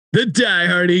The Die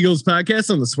Hard Eagles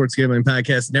podcast on the Sports Gambling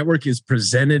Podcast Network is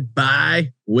presented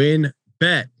by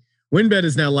WynnBET. WynnBET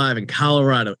is now live in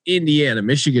Colorado, Indiana,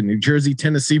 Michigan, New Jersey,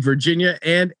 Tennessee, Virginia,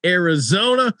 and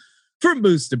Arizona. From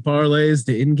boosted parlays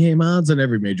to in-game odds on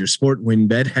every major sport,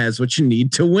 WynnBET has what you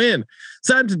need to win.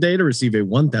 Sign today to receive a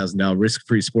 $1,000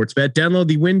 risk-free sports bet. Download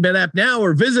the WynnBET app now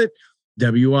or visit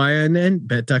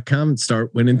WINNBet.com and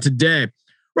start winning today.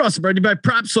 We're also brought to you by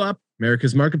PropSwap,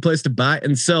 America's marketplace to buy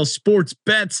and sell sports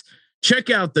bets. Check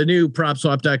out the new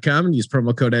PropSwap.com and use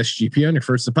promo code SGP on your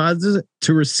first deposit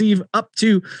to receive up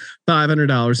to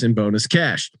 $500 in bonus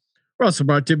cash. We're also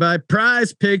brought to you by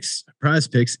Prize Picks. Prize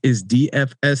Picks is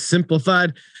DFS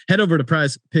simplified. Head over to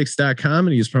prizepicks.com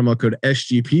and use promo code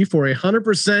SGP for a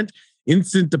 100%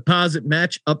 instant deposit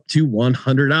match up to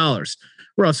 $100.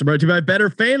 We're also brought to you by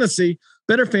Better Fantasy.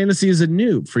 Better Fantasy is a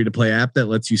new free-to-play app that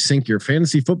lets you sync your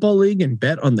fantasy football league and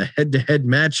bet on the head-to-head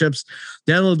matchups.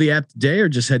 Download the app today or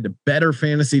just head to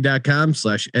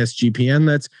betterfantasy.com/SGPN.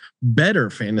 That's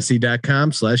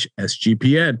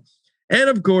betterfantasy.com/SGPN. And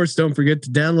of course, don't forget to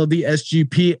download the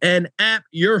SGPN app,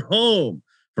 your home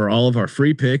for all of our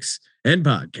free picks and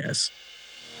podcasts.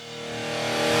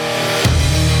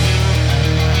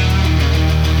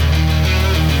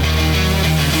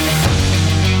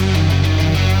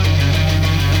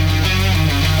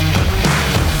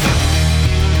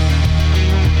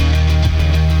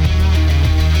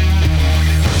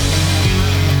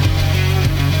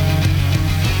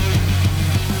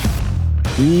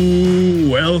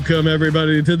 Welcome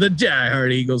everybody to the Die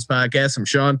Hard Eagles podcast. I'm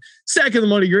Sean, stacking the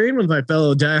money green with my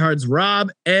fellow diehards Rob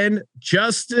and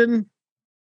Justin.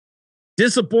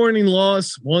 Disappointing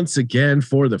loss once again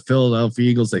for the Philadelphia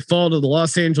Eagles. They fall to the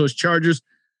Los Angeles Chargers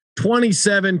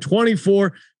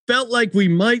 27-24. Felt like we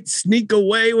might sneak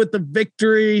away with the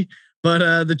victory,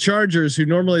 but the Chargers, who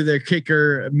normally their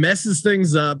kicker messes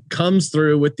things up, comes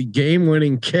through with the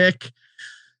game-winning kick.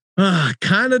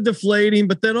 Kind of deflating,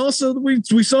 but then also we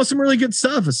saw some really good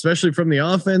stuff, especially from the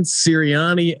offense,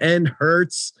 Sirianni and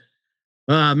Hurts.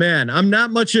 Man, I'm not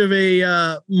much of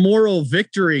a moral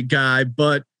victory guy,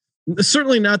 but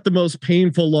certainly not the most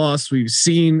painful loss we've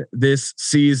seen this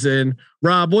season.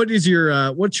 Rob, what's your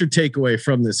takeaway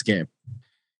from this game?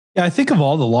 Yeah, I think of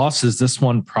all the losses, this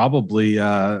one probably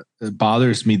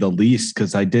bothers me the least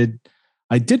because I did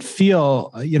feel,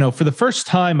 for the first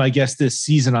time, I guess this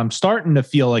season, I'm starting to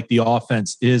feel like the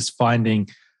offense is finding,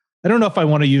 I don't know if I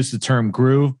want to use the term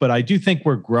groove, but I do think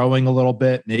we're growing a little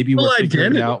bit. Maybe we're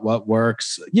figuring out what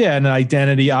works. Yeah. And an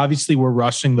identity, obviously we're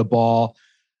rushing the ball.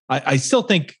 I still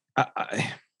think,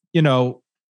 we're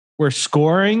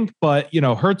scoring, but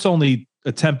Hurts only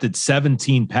attempted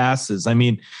 17 passes. I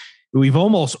mean, we've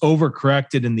almost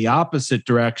overcorrected in the opposite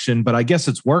direction, but I guess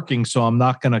it's working. So I'm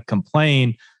not going to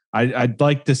complain. I'd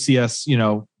like to see us,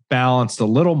 balanced a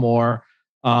little more.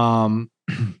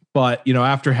 But,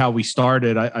 after how we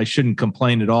started, I shouldn't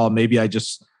complain at all. Maybe I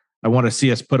want to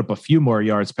see us put up a few more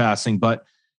yards passing. But,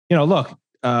 look,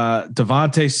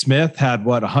 Devontae Smith had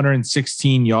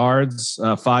 116 yards,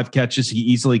 5 catches. He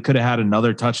easily could have had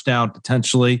another touchdown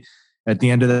potentially at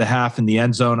the end of the half in the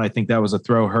end zone. I think that was a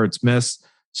throw Hurts missed.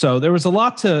 So there was a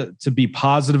lot to be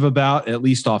positive about, at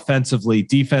least offensively.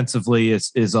 Defensively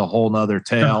is a whole nother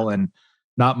tale and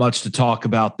not much to talk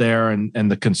about there.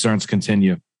 And the concerns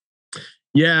continue.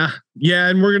 Yeah.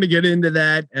 And we're going to get into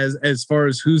that as far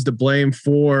as who's to blame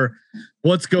for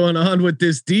what's going on with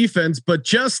this defense. But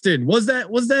Justin, was that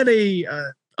a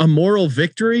moral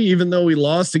victory, even though we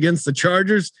lost against the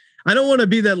Chargers? I don't want to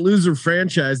be that loser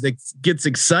franchise that gets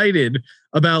excited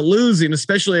about losing,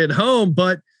 especially at home,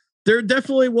 but there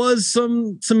definitely was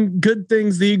some good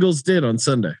things the Eagles did on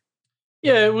Sunday.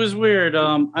 Yeah, it was weird.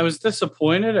 I was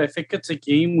disappointed. I think it's a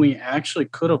game we actually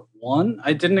could have won.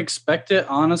 I didn't expect it,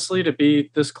 honestly, to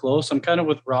be this close. I'm kind of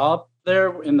with Rob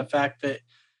there in the fact that,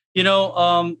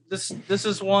 this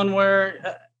is one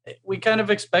where we kind of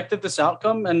expected this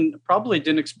outcome and probably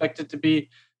didn't expect it to be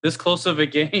this close of a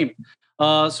game. So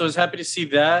I was happy to see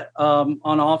that on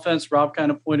offense. Rob kind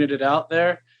of pointed it out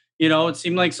there. It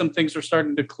seemed like some things were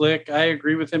starting to click. I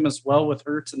agree with him as well with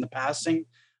Hurts in the passing.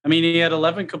 I mean, he had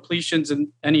 11 completions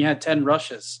and he had 10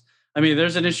 rushes. I mean,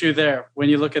 there's an issue there when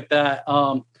you look at that.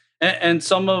 And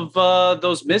some of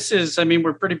those misses, I mean,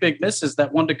 were pretty big misses.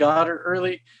 That one to Goddard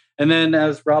early. And then,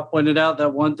 as Rob pointed out,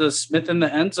 that one to Smith in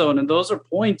the end zone. And those are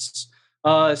points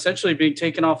essentially being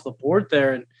taken off the board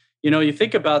there. And, you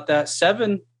think about that,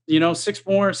 7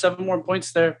 more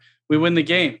points there, we win the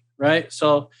game, right?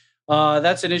 So,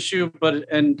 that's an issue,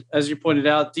 and as you pointed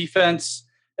out, defense,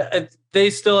 they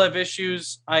still have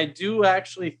issues. I do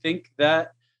actually think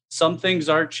that some things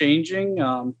are changing.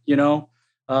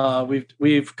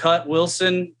 We've cut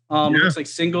Wilson. It looks like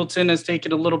Singleton has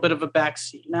taken a little bit of a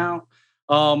backseat now.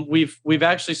 We've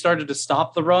actually started to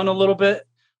stop the run a little bit,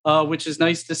 which is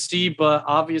nice to see, but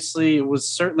obviously it was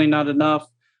certainly not enough.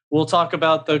 We'll talk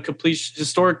about the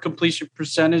historic completion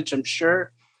percentage, I'm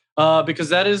sure, because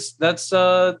that's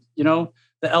the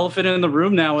elephant in the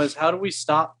room now is how do we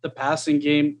stop the passing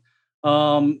game?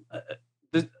 How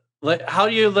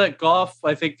do you let Goff,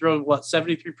 I think, throw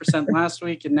 73% last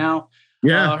week, and now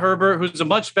Herbert, who's a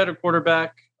much better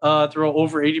quarterback, throw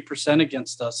over 80%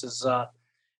 against us?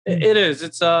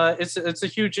 It's a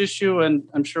huge issue, and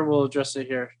I'm sure we'll address it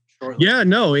here shortly. Yeah,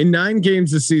 no, in 9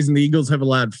 games this season, the Eagles have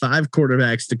allowed 5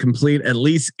 quarterbacks to complete at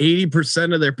least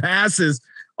 80% of their passes.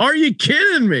 Are you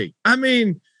kidding me? I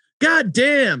mean, God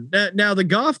damn. Now the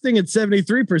Goff thing at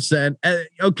 73%.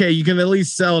 Okay, you can at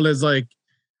least sell it as like,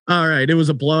 all right, it was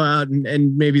a blowout,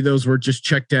 and maybe those were just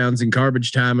checkdowns and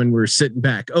garbage time, and we're sitting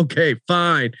back. Okay,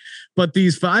 fine. But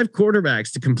these 5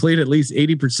 quarterbacks to complete at least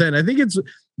 80%, I think it's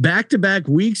back-to-back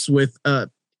weeks with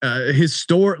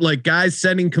historic, like guys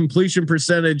setting completion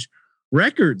percentage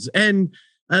records. And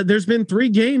there's been 3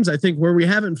 games, I think, where we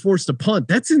haven't forced a punt.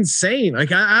 That's insane.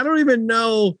 Like I don't even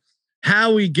know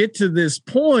how we get to this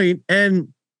point,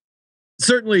 and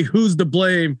certainly who's to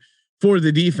blame for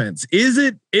the defense. Is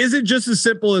it just as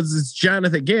simple as it's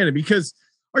Jonathan Gannon? Because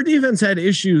our defense had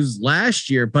issues last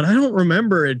year, but I don't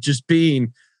remember it just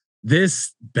being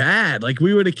this bad. Like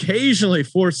we would occasionally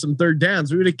force some third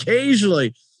downs. We would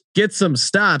occasionally get some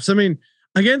stops. I mean,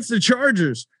 against the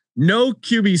Chargers, no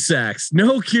QB sacks,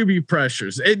 no QB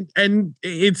pressures. And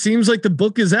it seems like the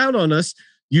book is out on us.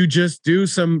 You just do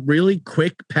some really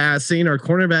quick passing. Our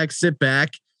cornerbacks sit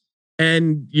back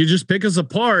and you just pick us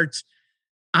apart.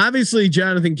 Obviously,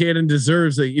 Jonathan Gannon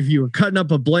deserves it. If you were cutting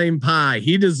up a blame pie,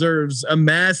 he deserves a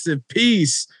massive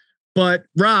piece. But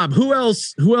Rob, who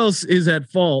else is at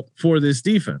fault for this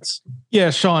defense? Yeah,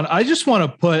 Sean, I just want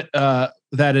to put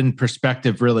that in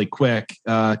perspective really quick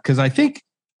because I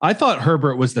thought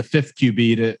Herbert was the 5th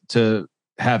QB to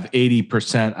have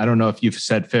 80%. I don't know if you've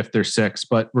said 5th or 6th,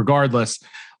 but regardless,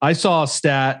 I saw a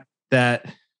stat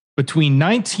that between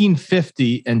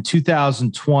 1950 and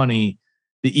 2020,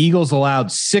 the Eagles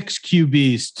allowed 6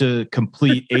 QBs to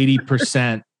complete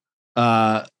 80%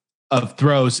 of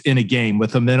throws in a game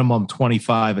with a minimum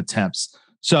 25 attempts.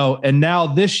 So, and now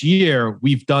this year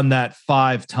we've done that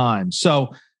 5 times.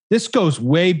 So this goes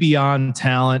way beyond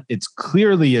talent. It's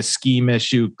clearly a scheme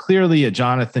issue, clearly a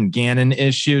Jonathan Gannon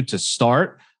issue to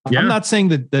start. Yeah. I'm not saying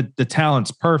that the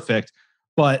talent's perfect,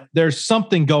 but there's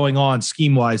something going on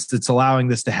scheme wise that's allowing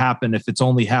this to happen. If it's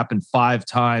only happened 5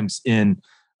 times in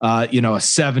a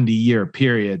 70-year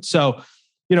period. So,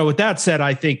 with that said,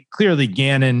 I think clearly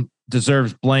Gannon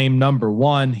deserves blame. Number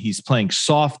one, he's playing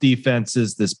soft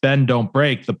defenses. This bend don't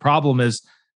break. The problem is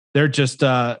they're just,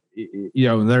 they're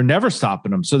never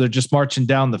stopping them. So they're just marching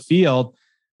down the field.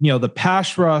 The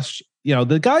pass rush,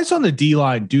 the guys on the D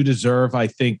line do deserve, I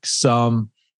think,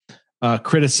 some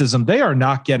criticism. They are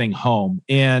not getting home.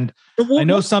 And I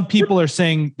know some people are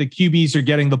saying the QBs are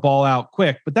getting the ball out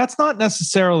quick, but that's not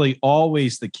necessarily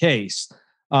always the case.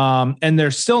 And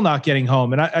they're still not getting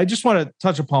home. And I just want to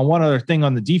touch upon one other thing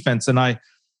on the defense. And I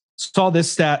saw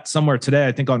this stat somewhere today,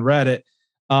 I think on Reddit.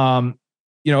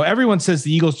 Everyone says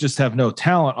the Eagles just have no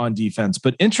talent on defense,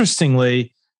 but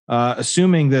interestingly,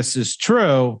 assuming this is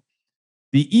true,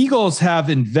 the Eagles have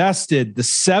invested the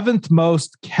 7th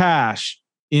most cash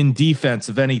in defense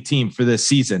of any team for this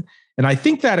season. And I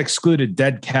think that excluded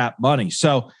dead cap money.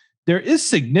 So there is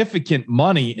significant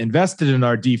money invested in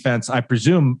our defense. I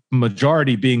presume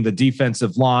majority being the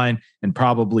defensive line and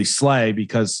probably Slay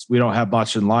because we don't have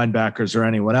much in linebackers or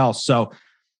anyone else. So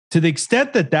to the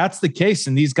extent that that's the case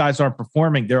and these guys aren't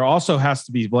performing, there also has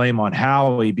to be blame on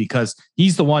Howie because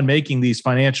he's the one making these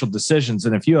financial decisions.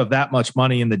 And if you have that much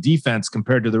money in the defense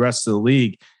compared to the rest of the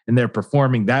league and they're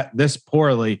performing this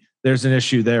poorly, there's an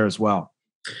issue there as well.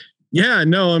 Yeah,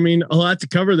 no, I mean, a lot to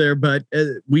cover there, but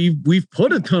we've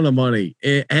put a ton of money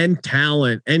and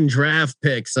talent and draft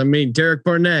picks. I mean, Derek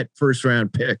Barnett, 1st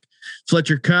round pick,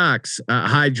 Fletcher Cox,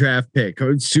 high draft pick,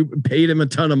 paid him a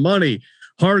ton of money.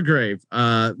 Hargrave,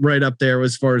 right up there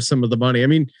as far as some of the money. I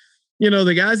mean,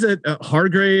 the guys that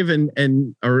Hargrave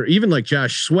and or even like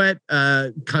Josh Sweat,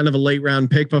 kind of a late round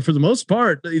pick, but for the most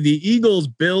part, the Eagles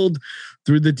build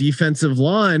through the defensive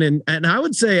line. And I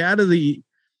would say out of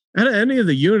any of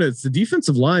the units, the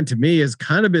defensive line to me has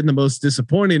kind of been the most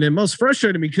disappointing and most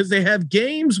frustrating because they have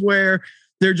games where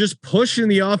they're just pushing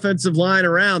the offensive line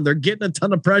around. They're getting a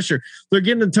ton of pressure. They're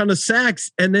getting a ton of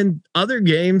sacks. And then other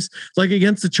games like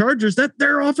against the Chargers, that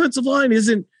their offensive line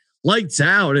isn't lights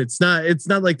out. It's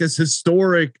not like this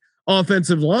historic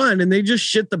offensive line, and they just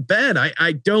shit the bed.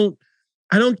 I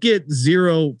don't get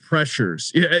zero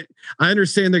pressures. I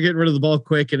understand they're getting rid of the ball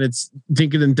quick and it's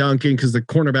dinking and dunking because the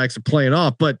cornerbacks are playing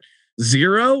off, but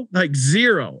zero.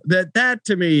 That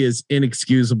to me is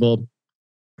inexcusable.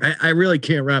 I really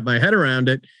can't wrap my head around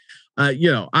it.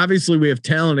 Obviously we have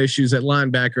talent issues at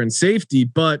linebacker and safety,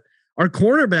 but our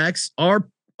cornerbacks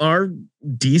are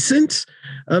decent.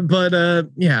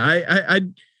 I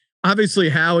obviously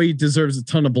Howie deserves a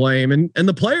ton of blame, and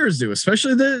the players do,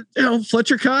 especially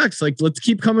Fletcher Cox. Like, let's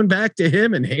keep coming back to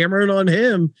him and hammering on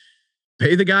him.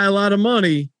 Pay the guy a lot of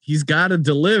money. He's got to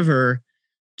deliver.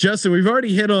 Justin, we've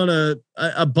already hit on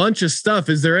a bunch of stuff.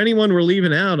 Is there anyone we're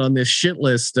leaving out on this shit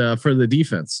list for the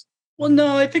defense? Well,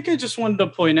 no, I think I just wanted to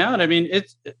point out. I mean,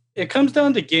 it comes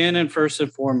down to Gannon first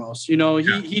and foremost. He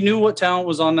knew what talent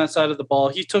was on that side of the ball.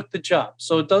 He took the job,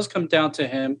 so it does come down to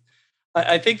him.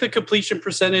 I think the completion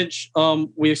percentage,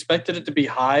 we expected it to be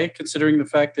high, considering the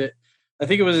fact that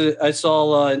I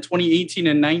saw in 2018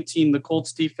 and 19 the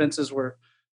Colts defenses were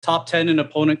top 10 in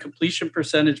opponent completion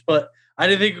percentage, but I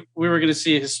didn't think we were going to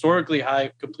see a historically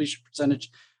high completion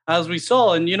percentage as we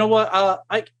saw. And you know what?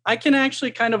 I can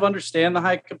actually kind of understand the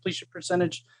high completion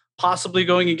percentage possibly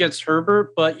going against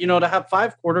Herbert, but to have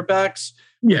 5 quarterbacks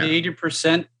with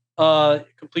 80%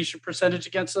 completion percentage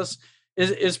against us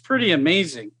is pretty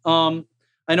amazing.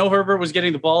 I know Herbert was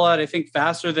getting the ball out, I think,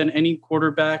 faster than any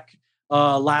quarterback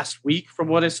last week from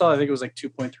what I saw. I think it was like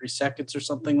 2.3 seconds or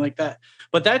something like that.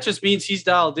 But that just means he's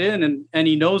dialed in and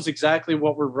he knows exactly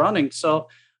what we're running. So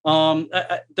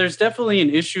there's definitely an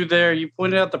issue there. You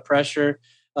pointed out the pressure.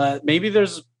 Maybe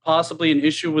there's possibly an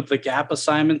issue with the gap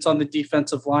assignments on the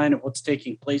defensive line and what's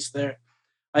taking place there.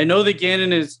 I know that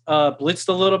Gannon is blitzed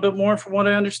a little bit more from what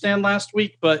I understand last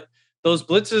week, but those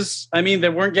blitzes, I mean, they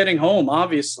weren't getting home,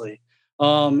 obviously.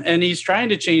 And he's trying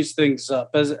to change things up,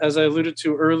 as I alluded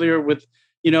to earlier with,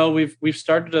 we've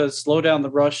started to slow down the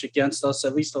rush against us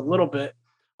at least a little bit.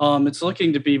 It's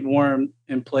looking to be more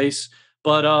in place,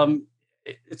 but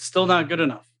it's still not good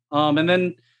enough. And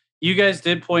then you guys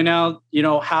did point out,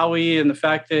 Howie and the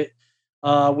fact that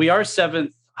we are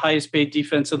 7th highest paid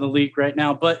defense in the league right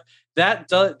now. But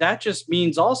that just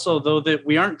means also, though, that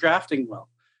we aren't drafting well.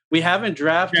 We haven't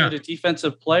drafted a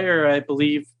defensive player, I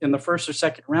believe, in the first or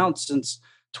second round since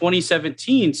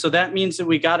 2017. So that means that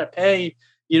we got to pay,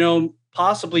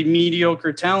 possibly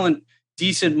mediocre talent,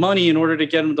 decent money in order to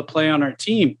get them to play on our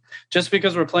team. Just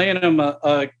because we're playing them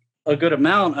a good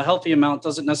amount, a healthy amount,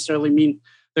 doesn't necessarily mean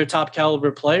they're top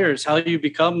caliber players. How you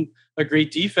become a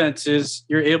great defense is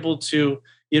you're able to,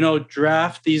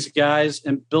 draft these guys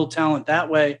and build talent that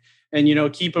way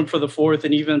and, keep them for the 4th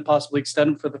and even possibly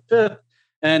extend them for the 5th.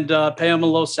 And pay them a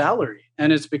low salary,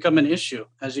 and it's become an issue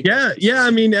as you. Yeah.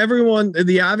 I mean,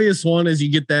 the obvious one is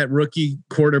you get that rookie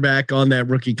quarterback on that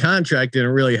rookie contract, and it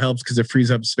really helps because it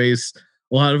frees up space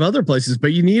a lot of other places.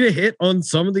 But you need a hit on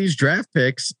some of these draft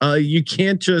picks. You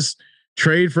can't just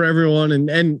trade for everyone.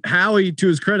 And Howie, to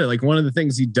his credit, like one of the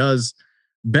things he does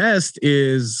best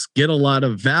is get a lot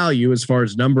of value as far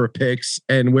as number of picks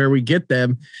and where we get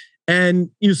them,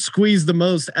 and you squeeze the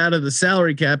most out of the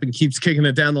salary cap and keeps kicking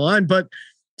it down the line. But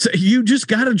so you just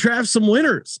got to draft some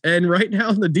winners. And right now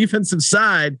on the defensive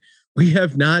side, we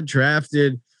have not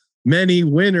drafted many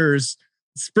winners.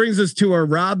 This brings us to our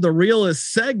Rob the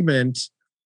Realist segment.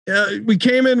 We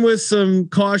came in with some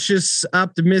cautious,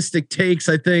 optimistic takes.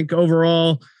 I think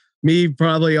overall, me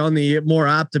probably on the more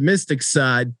optimistic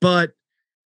side. But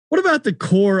what about the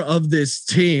core of this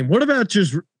team? What about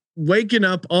just waking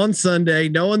up on Sunday,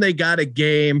 knowing they got a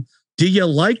game? Do you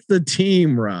like the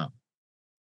team, Rob?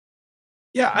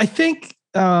 Yeah, I think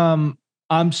I'm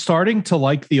starting to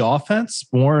like the offense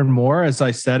more and more, as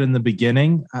I said in the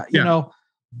beginning.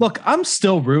 Look, I'm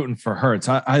still rooting for Hurts.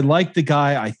 I like the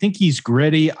guy. I think he's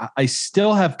gritty. I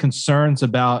still have concerns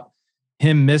about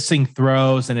him missing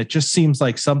throws, and it just seems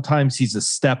like sometimes he's a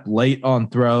step late on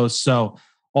throws. So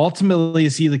ultimately,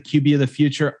 is he the QB of the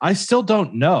future? I still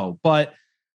don't know. But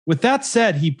with that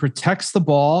said, he protects the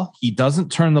ball. He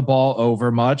doesn't turn the ball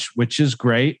over much, which is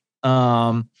great.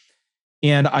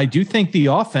 And I do think the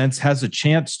offense has a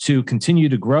chance to continue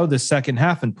to grow the second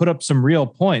half and put up some real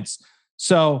points.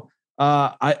 So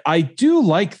I do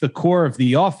like the core of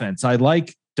the offense. I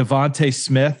like Devontae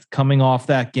Smith coming off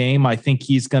that game. I think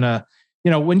he's going to,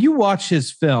 when you watch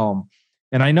his film,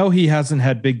 and I know he hasn't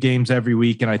had big games every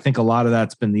week, and I think a lot of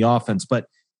that's been the offense, but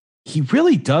he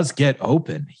really does get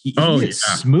open. He is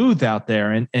smooth out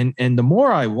there. And the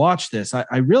more I watch this,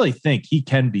 I really think he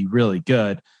can be really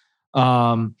good.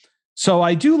 So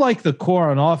I do like the core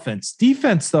on offense.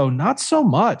 Defense, though, not so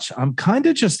much. I'm kind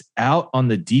of just out on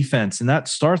the defense, and that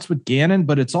starts with Gannon,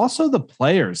 but it's also the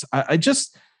players. I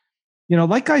just,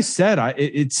 like I said,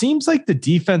 it seems like the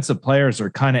defensive players are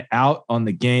kind of out on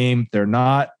the game. They're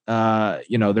not,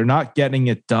 they're not getting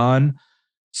it done.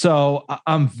 So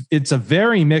it's a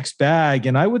very mixed bag.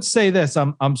 And I would say this,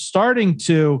 I'm starting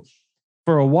to,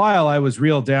 for a while, I was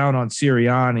real down on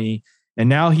Sirianni. And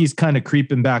now he's kind of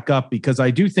creeping back up because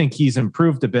I do think he's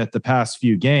improved a bit the past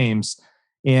few games.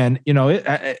 And,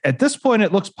 at this point,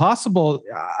 it looks possible.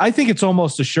 I think it's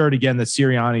almost assured again that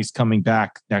Sirianni's coming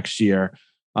back next year.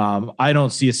 I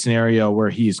don't see a scenario where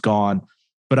he's gone,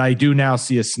 but I do now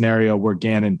see a scenario where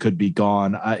Gannon could be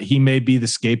gone. He may be the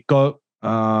scapegoat,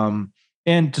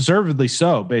 and deservedly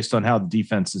so, based on how the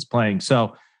defense is playing.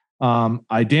 So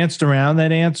I danced around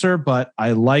that answer, but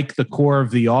I like the core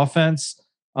of the offense.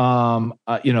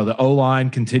 The O-line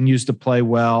continues to play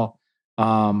well.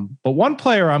 But one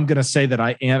player I'm going to say that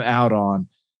I am out on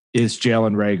is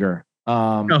Jalen Reagor.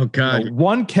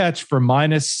 One catch for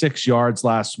 -6 yards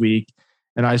last week.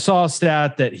 And I saw a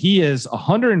stat that he is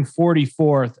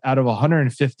 144th out of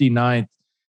 159th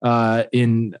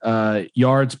in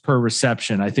yards per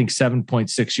reception. I think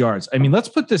 7.6 yards. I mean, let's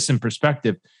put this in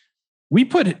perspective. We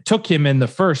took him in the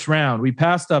first round. We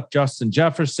passed up Justin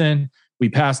Jefferson. We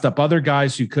passed up other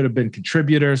guys who could have been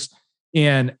contributors,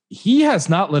 and he has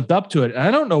not lived up to it. And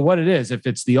I don't know what it is, if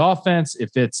it's the offense,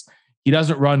 if it's he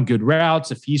doesn't run good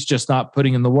routes, if he's just not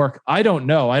putting in the work. I don't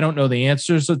know. I don't know the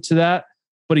answers to that,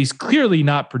 but he's clearly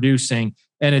not producing.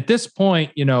 And at this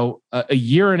point, a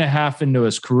year and a half into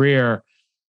his career,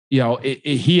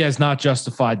 he has not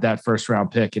justified that first round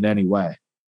pick in any way.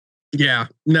 Yeah,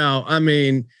 no, I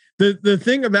mean, the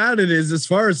thing about it is, as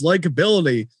far as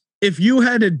likability, if you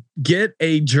had to get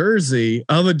a jersey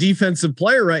of a defensive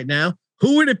player right now,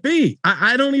 who would it be?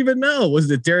 I don't even know. Was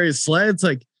it Darius Slay? It's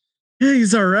like, yeah,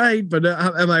 he's all right, but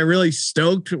am I really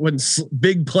stoked when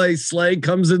big play Slay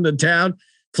comes into town?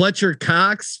 Fletcher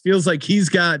Cox feels like he's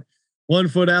got one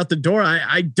foot out the door.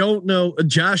 I don't know.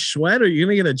 Josh Sweat, are you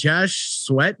going to get a Josh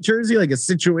Sweat jersey, like a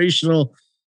situational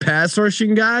pass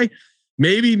rushing guy?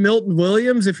 Maybe Milton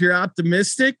Williams if you're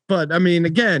optimistic, but I mean,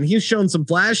 again, he's shown some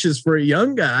flashes for a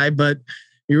young guy, but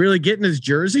you're really getting his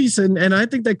jerseys. And I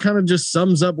think that kind of just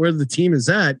sums up where the team is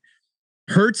at.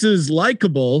 Hurts is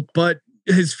likable, but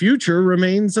his future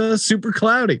remains super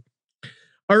cloudy.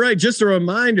 All right. Just a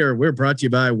reminder, we're brought to you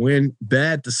by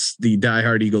WynnBET, the Die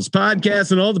Hard Eagles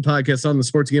podcast, and all the podcasts on the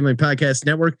Sports Gambling Podcast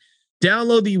Network.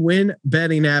 Download the Win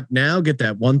Betting app now. Get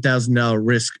that $1,000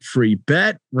 risk-free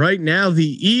bet. Right now,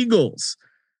 the Eagles,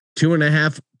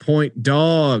 2.5 point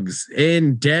dogs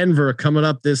in Denver coming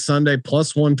up this Sunday,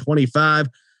 +125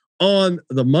 on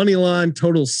the money line.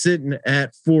 Total sitting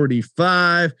at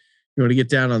 45. You want to get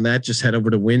down on that? Just head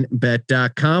over to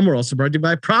winbet.com. We're also brought to you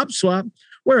by PropSwap,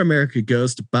 where America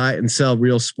goes to buy and sell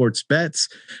real sports bets.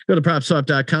 Go to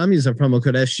PropSwap.com. Use our promo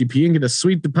code SGP and get a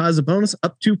sweet deposit bonus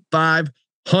up to $500.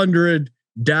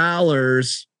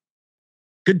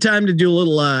 Good time to do a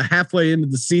little halfway into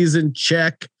the season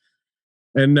check.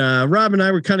 And Rob and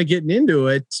I were kind of getting into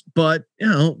it, but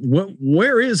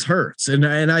where is Hurts? And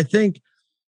I think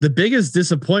the biggest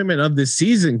disappointment of this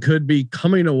season could be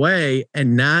coming away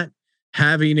and not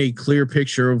having a clear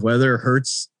picture of whether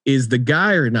Hurts is the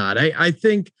guy or not. I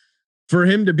think for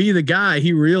him to be the guy,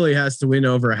 he really has to win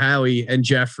over Howie and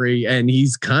Jeffrey, and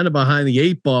he's kind of behind the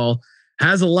 8 ball.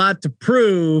 Has a lot to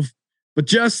prove, but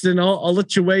Justin, I'll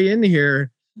let you weigh in here.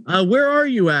 Where are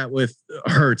you at with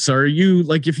Hurts? Are you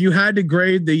like, if you had to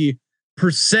grade the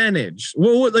percentage,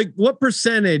 what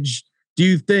percentage do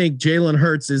you think Jalen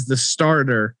Hurts is the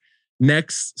starter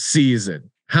next season?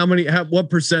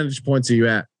 What percentage points are you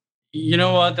at? You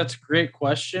know what? That's a great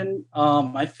question.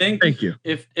 I think, thank you.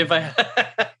 If I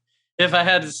if I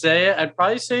had to say it, I'd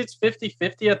probably say it's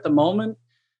 50-50 at the moment.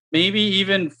 Maybe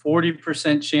even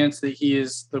 40% chance that he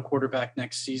is the quarterback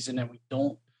next season and we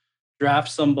don't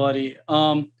draft somebody.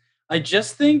 I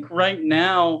just think right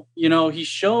now, he's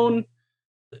shown,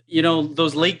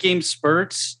 those late game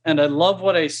spurts, and I love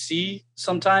what I see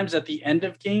sometimes at the end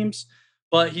of games,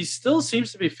 but he still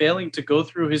seems to be failing to go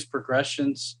through his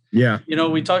progressions. Yeah.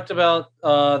 We talked about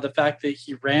the fact that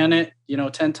he ran it,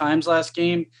 10 times last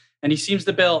game, and he seems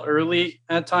to bail early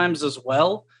at times as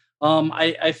well.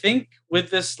 I think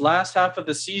with this last half of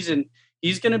the season,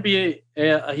 he's going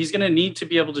to need to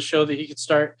be able to show that he could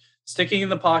start sticking in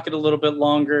the pocket a little bit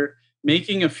longer,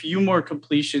 making a few more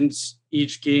completions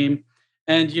each game,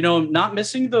 and not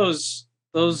missing those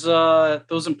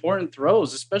important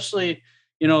throws, especially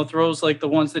throws like the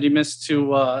ones that he missed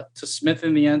to Smith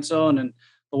in the end zone and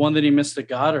the one that he missed to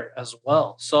Goddard as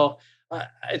well. So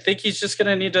I think he's just going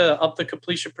to need to up the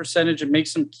completion percentage and make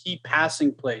some key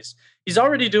passing plays. He's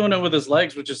already doing it with his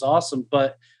legs, which is awesome.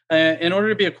 But in order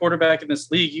to be a quarterback in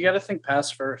this league, you got to think pass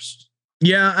first.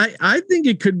 Yeah, I think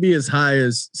it could be as high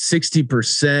as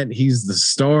 60%. He's the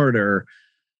starter.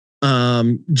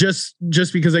 Just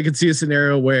because I could see a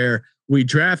scenario where we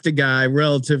draft a guy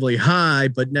relatively high,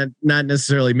 but not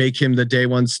necessarily make him the day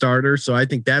one starter. So I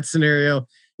think that scenario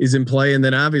is in play. And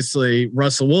then obviously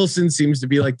Russell Wilson seems to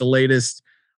be like the latest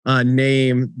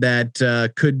name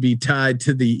that could be tied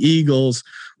to the Eagles.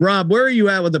 Rob, where are you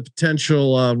at with the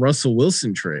potential Russell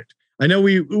Wilson trade? I know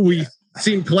we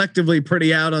seem collectively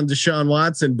pretty out on Deshaun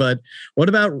Watson, but what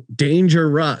about Danger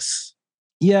Russ?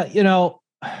 Yeah,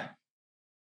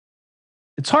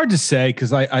 it's hard to say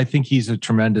because I think he's a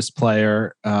tremendous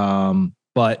player.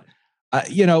 But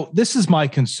this is my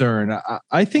concern.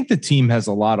 I think the team has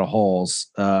a lot of holes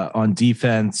on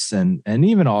defense and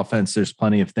even offense. There's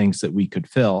plenty of things that we could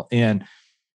fill. And,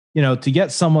 to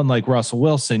get someone like Russell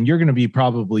Wilson, you're going to be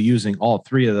probably using all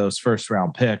three of those first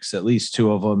round picks, at least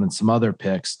two of them and some other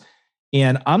picks.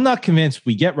 And I'm not convinced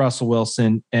we get Russell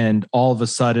Wilson and all of a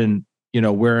sudden,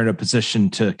 we're in a position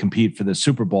to compete for the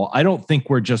Super Bowl. I don't think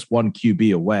we're just one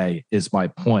QB away is my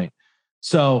point.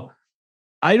 So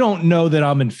I don't know that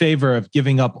I'm in favor of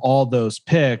giving up all those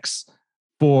picks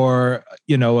for,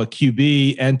 a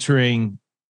QB entering,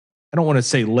 I don't want to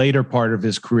say later part of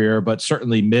his career, but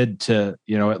certainly mid to,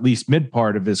 at least mid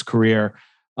part of his career,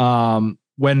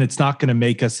 when it's not going to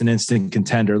make us an instant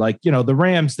contender. Like, the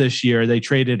Rams this year, they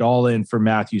traded all in for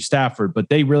Matthew Stafford, but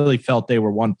they really felt they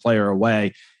were one player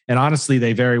away. And honestly,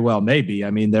 they very well may be.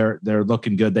 I mean, they're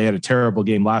looking good. They had a terrible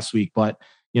game last week, but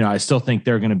I still think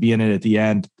they're going to be in it at the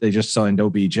end. They just signed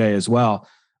OBJ as well.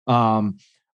 The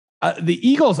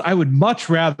Eagles, I would much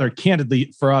rather,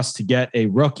 candidly, for us to get a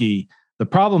rookie. The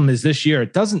problem is this year,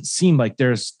 it doesn't seem like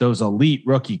there's those elite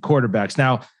rookie quarterbacks.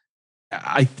 Now,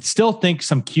 I still think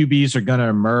some QBs are going to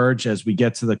emerge as we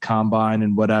get to the combine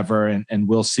and whatever, and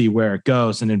we'll see where it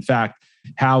goes. And in fact,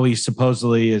 Howie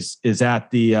supposedly is at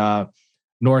the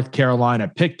North Carolina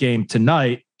Pitt game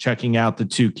tonight, checking out the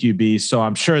two QBs. So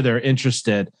I'm sure they're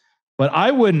interested, but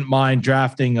I wouldn't mind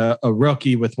drafting a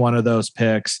rookie with one of those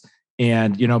picks.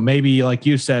 And, maybe like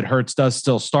you said, Hurts does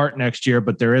still start next year,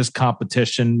 but there is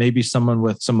competition, maybe someone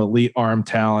with some elite arm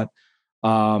talent.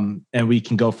 And we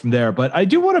can go from there. But I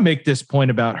do want to make this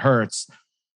point about Hurts.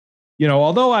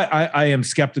 Although I am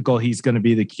skeptical he's going to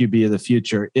be the QB of the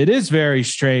future, it is very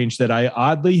strange that I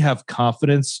oddly have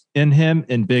confidence in him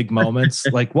in big moments.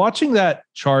 Like watching that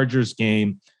Chargers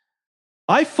game,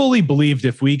 I fully believed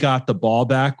if we got the ball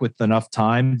back with enough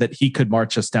time that he could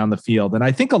march us down the field. And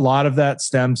I think a lot of that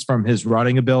stems from his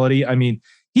running ability. I mean,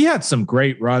 he had some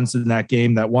great runs in that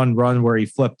game, that one run where he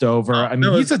flipped over. I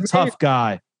mean, he's a tough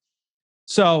guy.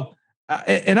 So,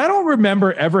 and I don't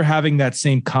remember ever having that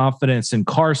same confidence in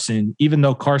Carson, even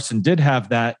though Carson did have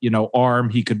that, arm,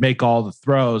 he could make all the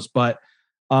throws. But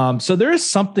so there is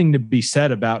something to be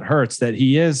said about Hurts that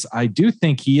I do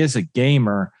think he is a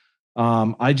gamer.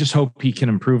 I just hope he can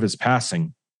improve his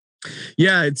passing.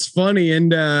 Yeah, it's funny.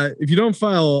 And if you don't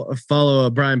follow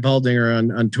Brian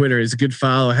Baldinger on Twitter, he's a good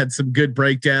follow. Had some good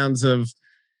breakdowns of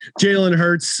Jalen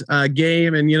Hurts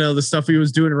game and, the stuff he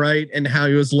was doing right and how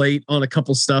he was late on a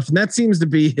couple stuff. And that seems to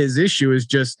be his issue, is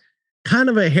just kind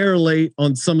of a hair late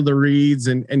on some of the reads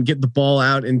and get the ball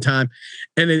out in time.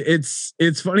 And it's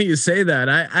funny you say that.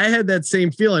 I had that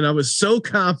same feeling. I was so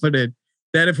confident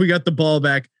that if we got the ball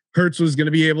back, Hurts was going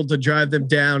to be able to drive them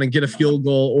down and get a field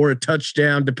goal or a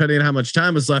touchdown, depending on how much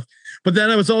time was left. But then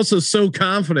I was also so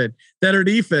confident that our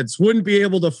defense wouldn't be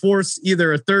able to force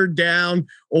either a third down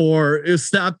or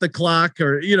stop the clock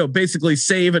or, basically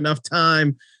save enough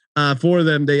time for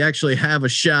them to actually have a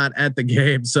shot at the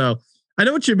game. So I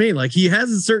know what you mean. Like, he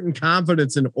has a certain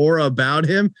confidence and aura about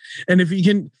him. And if he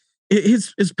can,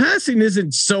 his passing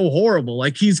isn't so horrible.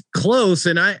 Like, he's close.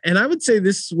 And I would say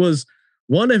this was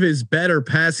one of his better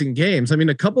passing games. I mean,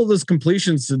 a couple of those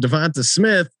completions to Devonta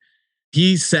Smith,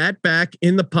 he sat back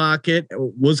in the pocket,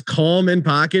 was calm in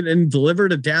pocket, and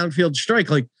delivered a downfield strike.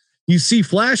 Like, you see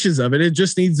flashes of it. It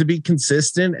just needs to be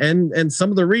consistent, and some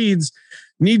of the reads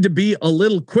need to be a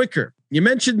little quicker. You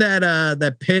mentioned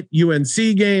that Pitt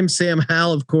UNC game. Sam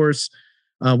Howell, of course,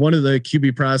 one of the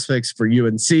QB prospects for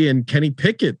UNC, and Kenny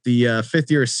Pickett, the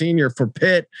fifth-year senior for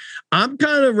Pitt. I'm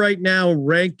kind of right now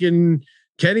ranking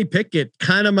Kenny Pickett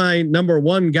kind of my number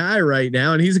one guy right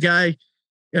now. And he's a guy,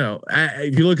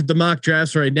 if you look at the mock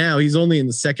drafts right now, he's only in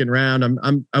the second round.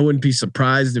 I wouldn't be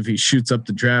surprised if he shoots up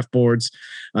the draft boards.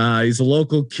 He's a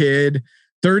local kid,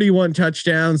 31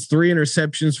 touchdowns, 3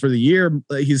 interceptions for the year.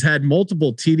 He's had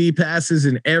multiple TD passes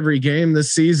in every game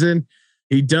this season.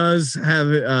 He does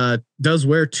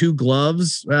wear 2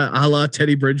 gloves, a la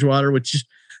Teddy Bridgewater, which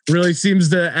really seems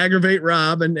to aggravate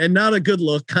Rob and not a good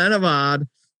look, kind of odd.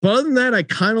 But other than that, I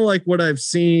kind of like what I've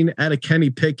seen out of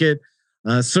Kenny Pickett.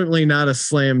 Certainly not a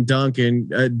slam dunk,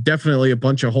 and definitely a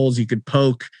bunch of holes you could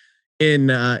poke in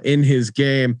his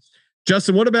game.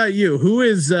 Justin, what about you? Who do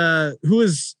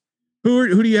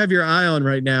you have your eye on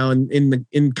right now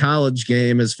in college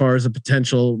game as far as a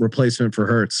potential replacement for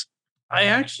Hurts? I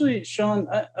actually, Sean,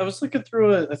 I was looking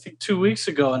through it, I think 2 weeks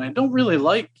ago, and I don't really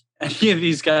like any of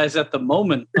these guys at the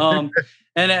moment.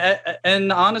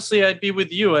 And honestly, I'd be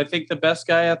with you. I think the best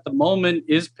guy at the moment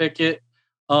is Pickett.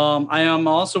 I am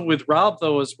also with Rob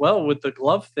though as well with the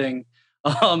glove thing,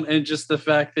 and just the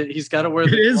fact that he's got to wear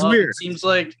the glove. Is weird.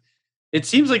 It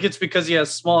seems like it's because he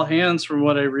has small hands, from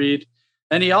what I read,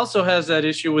 and he also has that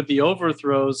issue with the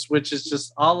overthrows, which is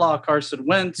just a la Carson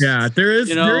Wentz. Yeah, there is,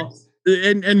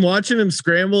 and watching him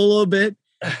scramble a little bit,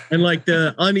 and like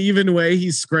the uneven way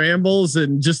he scrambles,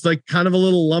 and just like kind of a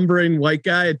little lumbering white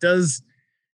guy. It does.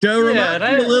 Remind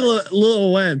me a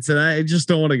little Wentz, and I just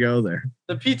don't want to go there.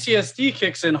 The PTSD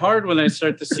kicks in hard when I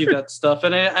start to see that stuff,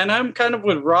 and I'm kind of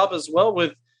with Rob as well.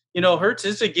 With Hurts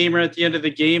is a gamer at the end of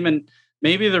the game, and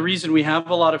maybe the reason we have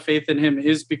a lot of faith in him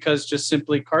is because just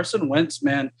simply Carson Wentz,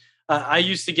 man. I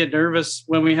used to get nervous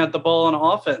when we had the ball on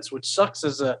offense, which sucks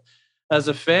as a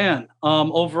fan.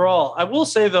 Overall, I will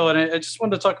say though, and I just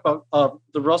wanted to talk about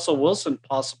the Russell Wilson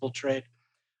possible trade.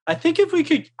 I think if we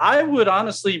could, I would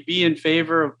honestly be in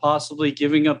favor of possibly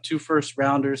giving up 2 first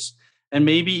rounders and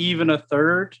maybe even a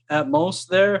third at most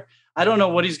there. I don't know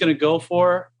what he's going to go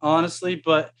for, honestly,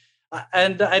 but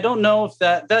I don't know if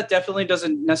that definitely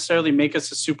doesn't necessarily make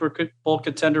us a Super Bowl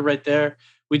contender right there.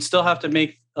 We'd still have to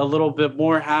make a little bit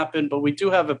more happen, but we do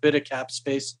have a bit of cap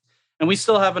space, and we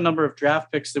still have a number of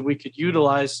draft picks that we could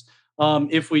utilize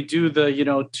if we do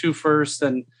the 2 first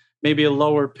and maybe a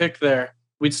lower pick there.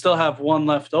 We'd still have 1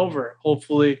 left over,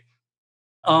 hopefully.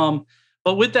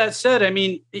 But with that said, I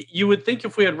mean, you would think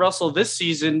if we had Russell this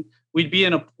season, we'd be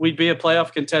a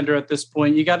playoff contender at this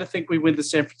point. You got to think we win the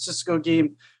San Francisco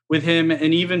game with him,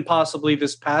 and even possibly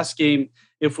this past game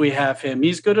if we have him.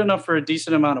 He's good enough for a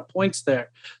decent amount of points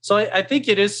there. So I think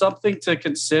it is something to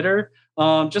consider.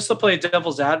 Just to play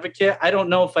devil's advocate, I don't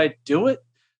know if I'd do it.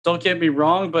 Don't get me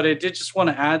wrong, but I did just want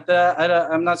to add that.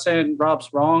 I'm not saying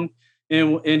Rob's wrong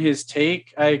in his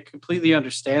take. I completely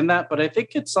understand that, but I think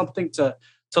it's something to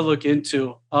look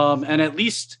into and at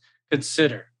least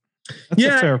consider.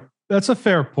 That's a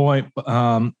fair point.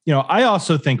 I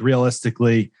also think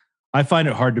realistically, I find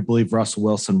it hard to believe Russell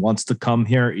Wilson wants to come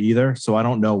here either. So I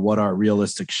don't know what our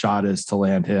realistic shot is to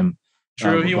land him.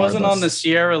 True. He wasn't on the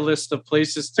Sierra list of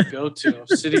places to go to,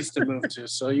 cities to move to.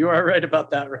 So you are right about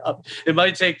that, Rob. It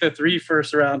might take the 3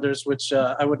 first rounders, which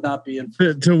I would not be in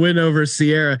to win over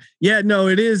Sierra. Yeah, no,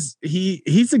 it is.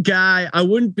 He's a guy. I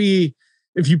wouldn't be,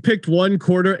 if you picked one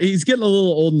quarter, he's getting a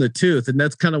little old in the tooth. And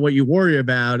that's kind of what you worry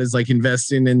about, is like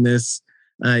investing in this,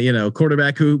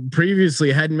 quarterback who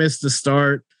previously hadn't missed a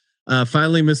start.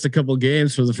 Finally missed a couple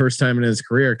games for the first time in his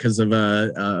career because of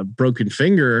a broken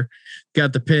finger.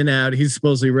 Got the pin out. He's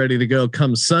supposedly ready to go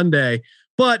come Sunday,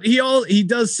 but he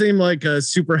does seem like a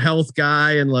super health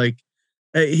guy, and like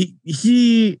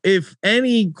he if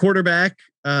any quarterback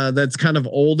that's kind of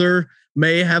older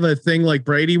may have a thing like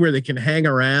Brady where they can hang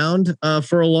around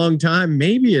for a long time.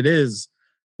 Maybe it is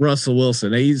Russell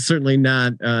Wilson. He's certainly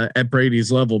not at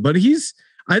Brady's level, but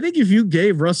I think if you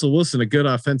gave Russell Wilson a good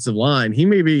offensive line, he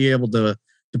may be able to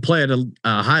play at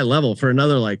a high level for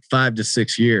another like 5 to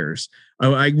 6 years.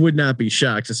 I would not be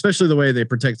shocked, especially the way they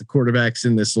protect the quarterbacks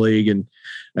in this league. And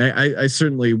I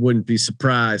certainly wouldn't be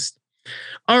surprised.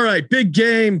 All right. Big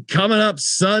game coming up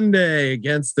Sunday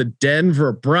against the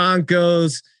Denver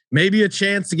Broncos. Maybe a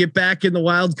chance to get back in the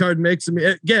wild card mix. I mean,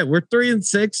 again, we're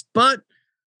 3-6, but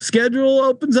schedule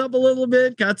opens up a little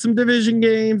bit. Got some division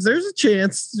games. There's a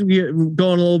chance to go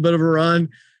on a little bit of a run,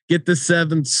 get the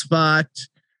 7th spot.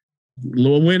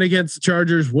 Little win against the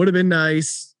Chargers would have been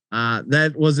nice.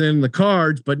 That wasn't in the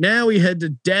cards, but now we head to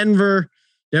Denver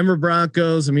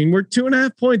Broncos. I mean, we're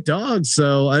 2.5 point dogs.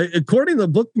 So according to the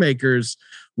bookmakers,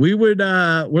 we're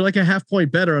like a half point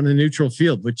better on the neutral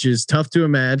field, which is tough to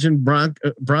imagine.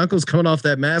 Broncos coming off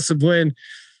that massive win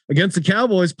against the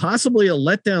Cowboys, possibly a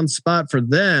letdown spot for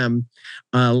them.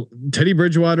 Teddy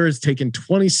Bridgewater has taken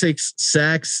 26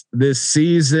 sacks this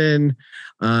season.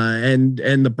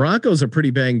 And the Broncos are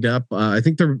pretty banged up. I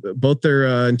think both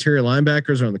their interior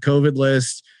linebackers are on the COVID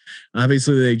list.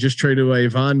 Obviously they just traded away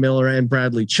Von Miller and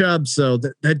Bradley Chubb. So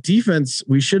that defense,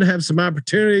 we should have some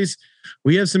opportunities.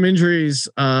 we have some injuries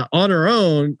on our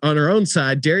own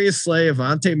side. Darius Slay,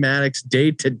 Avonte Maddox,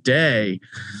 day to day.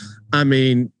 I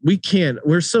mean,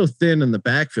 we're so thin in the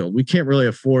backfield. We can't really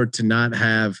afford to not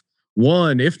have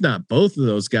one, if not both of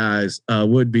those guys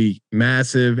would be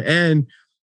massive. And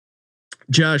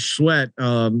Josh Sweat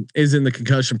is in the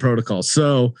concussion protocol.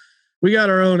 So we got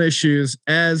our own issues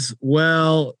as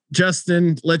well.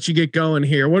 Justin, let you get going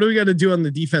here. What do we got to do on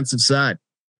the defensive side?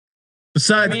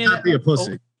 Besides not be a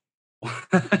pussy.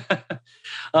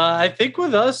 I think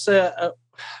with us,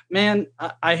 man,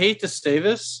 I hate to say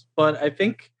this, but I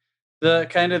think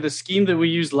the scheme that we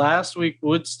used last week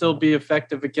would still be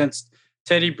effective against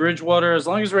Teddy Bridgewater as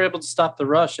long as we're able to stop the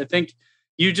rush. I think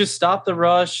you just stop the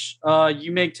rush.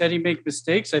 You make Teddy make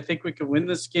mistakes. I think we can win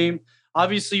this game.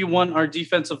 Obviously, you want our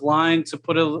defensive line to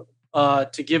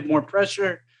to give more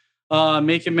pressure,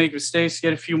 make him make mistakes,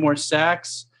 get a few more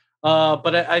sacks.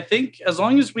 But I think as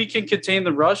long as we can contain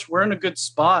the rush, we're in a good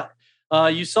spot.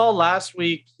 You saw last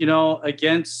week,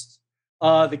 against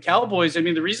the Cowboys. I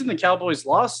mean, the reason the Cowboys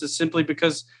lost is simply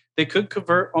because they could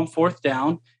convert on fourth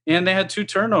down and they had 2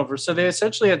 turnovers. So they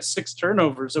essentially had 6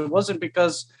 turnovers. It wasn't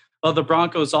because of the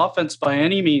Broncos offense by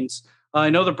any means. I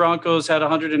know the Broncos had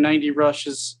 190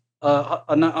 rushes,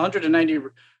 190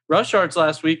 rush yards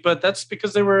last week, but that's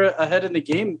because they were ahead in the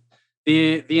game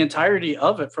the entirety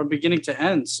of it from beginning to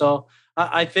end. So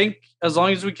I think as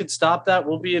long as we can stop that,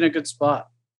 we'll be in a good spot.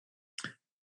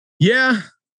 Yeah,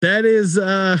 that is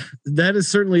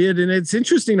certainly it. And it's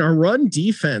interesting. Our run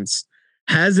defense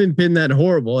hasn't been that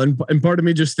horrible. And part of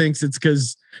me just thinks it's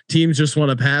because teams just want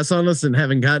to pass on us and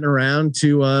haven't gotten around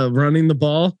to running the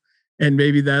ball. And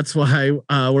maybe that's why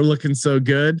we're looking so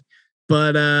good.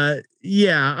 But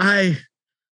yeah, I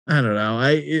don't know.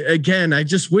 I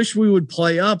just wish we would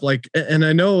play up and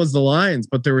I know it was the Lions,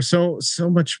 but they were so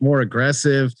much more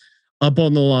aggressive up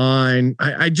on the line.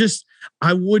 I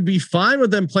would be fine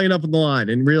with them playing up on the line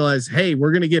and realize, hey,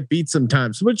 we're going to get beat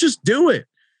sometimes, but just do it.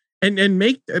 And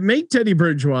make Teddy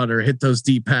Bridgewater hit those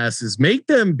deep passes, make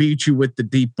them beat you with the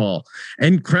deep ball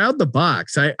and crowd the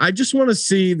box. I just want to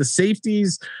see the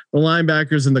safeties, the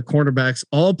linebackers and the cornerbacks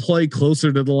all play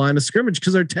closer to the line of scrimmage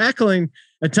because our tackling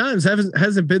at times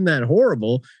hasn't been that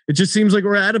horrible. It just seems like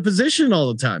we're out of position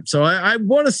all the time. So I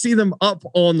want to see them up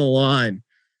on the line.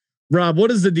 Rob,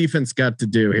 what does the defense got to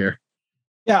do here?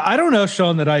 Yeah, I don't know,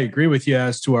 Sean, that I agree with you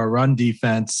as to our run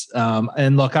defense.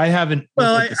 And look, I haven't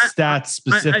looked at the stats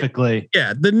specifically.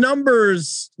 The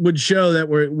numbers would show that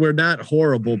we're not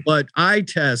horrible, but eye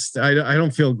test, I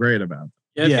don't feel great about.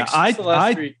 Go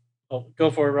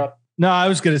for it, Rob. No, I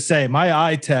was going to say my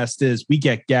eye test is we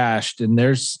get gashed, and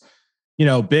there's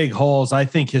big holes. I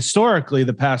think historically,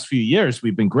 the past few years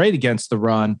we've been great against the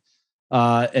run,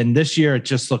 and this year it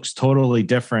just looks totally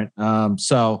different.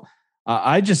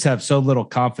 I just have so little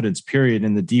confidence, period,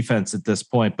 in the defense at this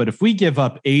point. But if we give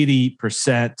up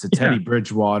 80% to Teddy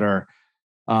Bridgewater,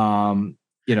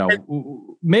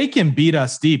 make him beat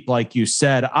us deep, like you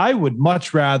said, I would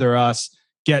much rather us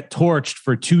get torched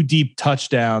for 2 deep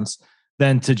touchdowns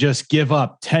than to just give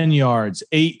up 10 yards,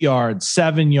 8 yards,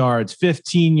 7 yards,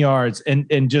 15 yards,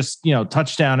 and just,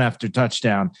 touchdown after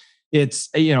touchdown. It's,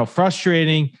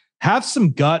 frustrating. Have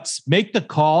some guts, make the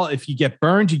call. If you get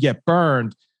burned, you get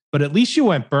burned. But at least you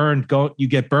get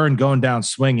burned going down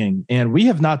swinging. And we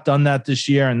have not done that this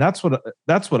year. And that's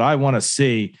what I want to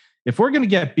see. If we're going to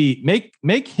get beat,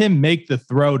 make him make the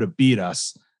throw to beat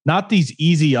us, not these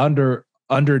easy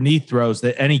underneath throws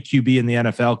that any QB in the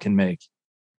NFL can make.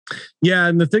 Yeah.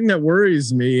 And the thing that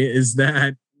worries me is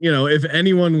that, if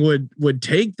anyone would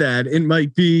take that, it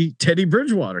might be Teddy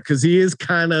Bridgewater. Cause he's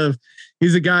a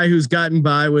guy who's gotten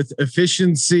by with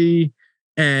efficiency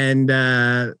and,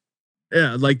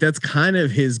 that's kind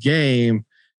of his game.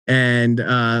 And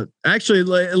actually,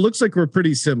 it looks like we're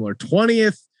pretty similar.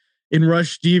 20th in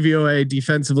rush DVOA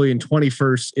defensively and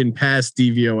 21st in pass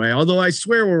DVOA. Although I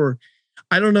swear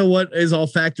I don't know what is all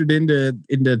factored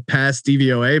into pass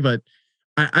DVOA, but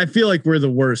I feel like we're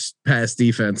the worst pass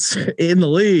defense in the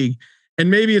league. And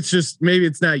maybe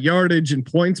it's not yardage and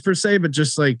points per se, but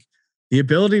just like the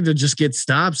ability to just get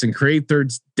stops and create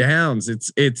third downs.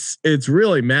 It's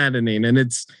really maddening, and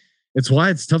it's why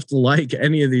it's tough to like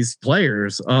any of these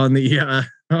players on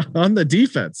the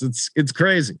defense. It's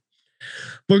crazy.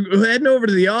 But heading over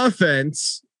to the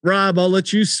offense, Rob, I'll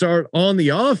let you start on the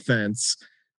offense.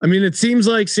 I mean, it seems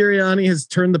like Sirianni has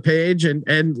turned the page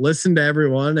and listened to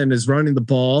everyone and is running the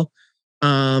ball.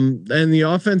 And the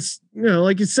offense,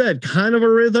 like you said, kind of a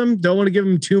rhythm. Don't want to give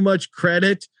him too much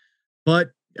credit,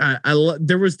 but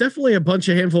there was definitely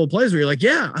a handful of plays where you're like,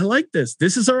 yeah, I like this.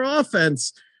 This is our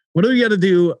offense. What do we got to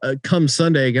do come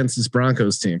Sunday against this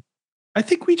Broncos team? I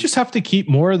think we just have to keep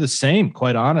more of the same,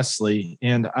 quite honestly.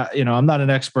 And I'm not an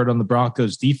expert on the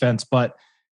Broncos defense, but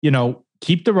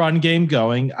keep the run game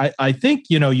going. I think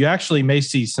you actually may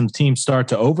see some teams start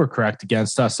to overcorrect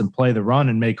against us and play the run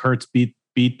and make Hurts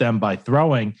beat them by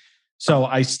throwing. So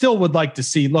I still would like to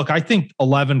see. Look, I think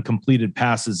 11 completed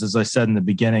passes, as I said in the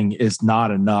beginning, is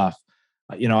not enough.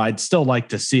 I'd still like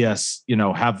to see us,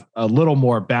 have a little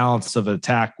more balance of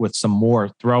attack with some more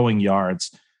throwing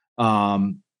yards.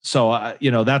 So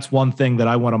that's one thing that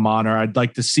I want to monitor. I'd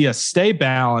like to see us stay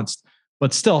balanced,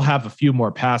 but still have a few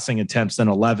more passing attempts than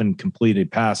 11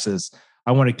 completed passes.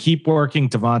 I want to keep working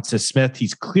Devonta Smith.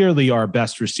 He's clearly our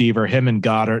best receiver. Him and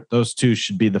Goddard, those two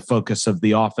should be the focus of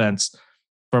the offense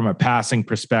from a passing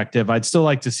perspective. I'd still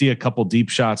like to see a couple deep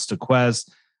shots to Quez.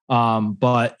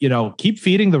 But keep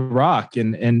feeding the rock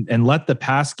and let the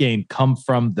pass game come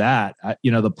from that.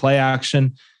 The play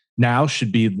action now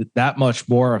should be that much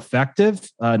more effective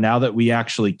now that we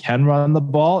actually can run the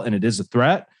ball and it is a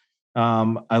threat.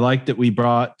 I like that we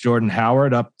brought Jordan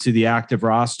Howard up to the active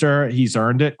roster. He's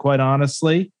earned it, quite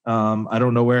honestly. I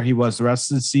don't know where he was the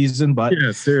rest of the season, but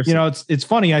yeah, seriously. It's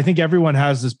funny. I think everyone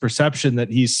has this perception that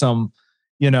he's some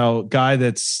guy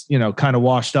that's, kind of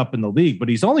washed up in the league, but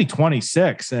he's only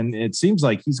 26 and it seems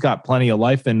like he's got plenty of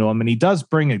life into him. And he does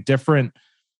bring a different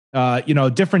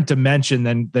dimension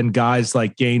than guys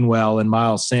like Gainwell and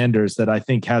Miles Sanders that I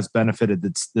think has benefited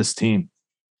this team.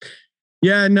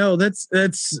 Yeah, no, that's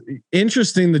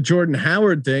interesting. The Jordan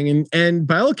Howard thing. And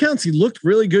by all accounts, he looked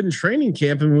really good in training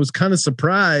camp and was kind of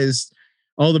surprised,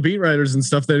 all the beat writers and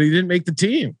stuff, that he didn't make the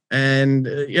team. And,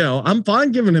 I'm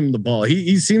fine giving him the ball.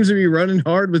 He seems to be running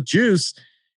hard with juice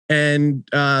and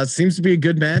seems to be a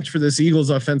good match for this Eagles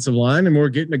offensive line. And we're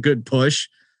getting a good push.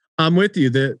 I'm with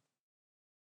you that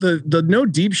the no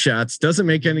deep shots doesn't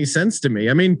make any sense to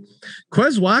me. I mean,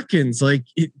 Quez Watkins,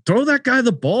 throw that guy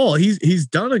the ball. He's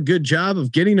done a good job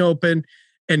of getting open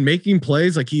and making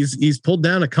plays. Like he's pulled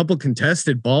down a couple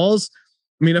contested balls.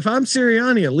 I mean, if I'm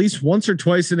Sirianni, at least once or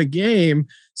twice in a game,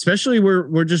 especially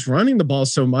we're just running the ball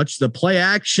so much, the play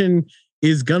action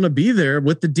is gonna be there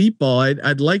with the deep ball.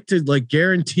 I'd like to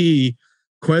guarantee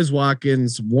Quez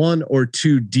Watkins 1 or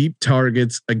 2 deep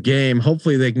targets a game.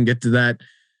 Hopefully they can get to that.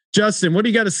 Justin, what do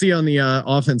you got to see on the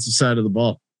offensive side of the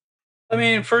ball? I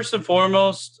mean, first and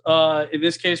foremost, in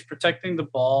this case, protecting the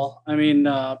ball. I mean,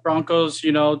 Broncos,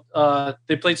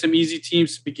 they played some easy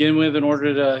teams to begin with in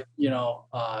order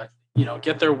to,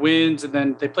 get their wins. And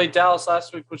then they played Dallas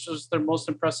last week, which was their most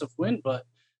impressive win. But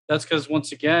that's because,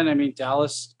 once again, I mean,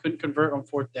 Dallas couldn't convert on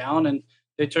 4th down and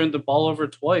they turned the ball over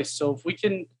twice. So if we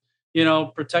can,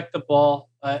 protect the ball,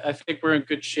 I think we're in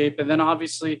good shape. And then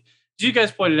obviously, as you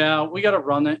guys pointed out, we got to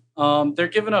run it. They're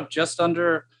giving up just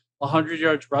under 100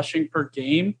 yards rushing per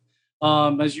game.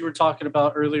 As you were talking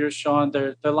about earlier, Sean,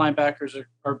 their linebackers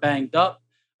are banged up.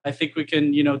 I think we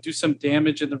can, do some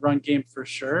damage in the run game for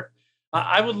sure.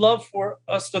 I would love for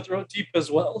us to throw deep as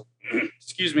well.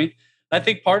 Excuse me. I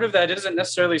think part of that isn't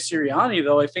necessarily Sirianni,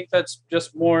 though. I think that's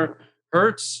just more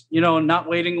Hurts, not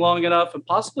waiting long enough and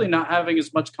possibly not having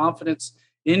as much confidence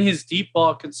in his deep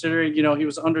ball, considering, he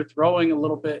was underthrowing a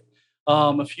little bit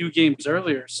a few games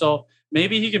earlier. So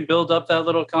maybe he can build up that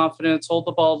little confidence, hold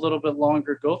the ball a little bit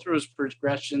longer, go through his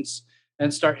progressions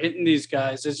and start hitting these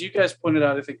guys. As you guys pointed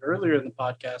out, I think earlier in the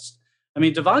podcast, I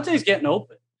mean, Devontae's getting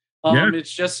open.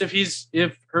 It's just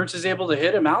if Hurts is able to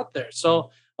hit him out there.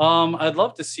 So I'd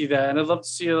love to see that. And I'd love to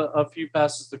see a few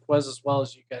passes to Quez as well,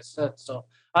 as you guys said. So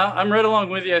I'm right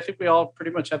along with you. I think we all pretty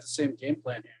much have the same game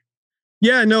plan here.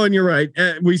 Yeah, no, and you're right.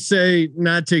 We say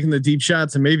not taking the deep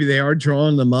shots, and maybe they are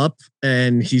drawing them up,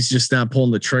 and he's just not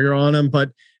pulling the trigger on them.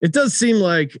 But it does seem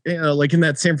like, like in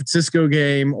that San Francisco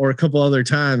game or a couple other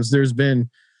times, there's been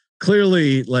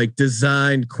clearly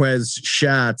designed Quez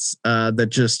shots that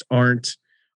just aren't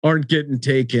getting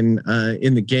taken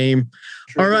in the game.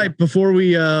 True. All right, before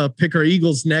we pick our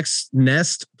Eagles next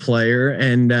nest player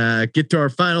and get to our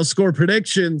final score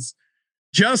predictions,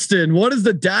 Justin, what is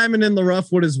the diamond in the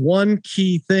rough? What is one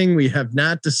key thing we have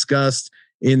not discussed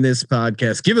in this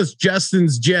podcast? Give us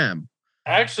Justin's gem.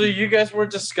 Actually, you guys were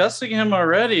discussing him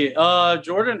already.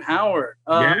 Jordan Howard.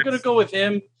 Yes. I'm going to go with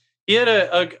him. He had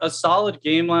a solid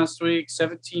game last week,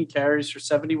 17 carries for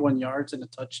 71 yards and a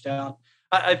touchdown.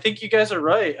 I think you guys are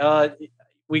right.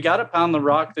 We got to pound the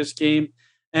rock this game.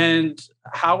 And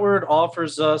Howard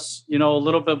offers us, a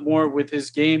little bit more with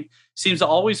his game. Seems to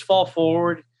always fall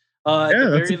forward. At the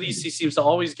very least, he seems to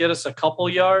always get us a couple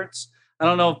yards. I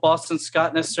don't know if Boston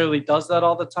Scott necessarily does that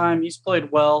all the time. He's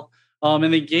played well. And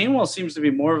then Gainwell seems to be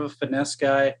more of a finesse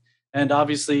guy. And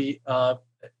obviously,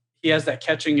 he has that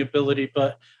catching ability.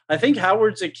 But I think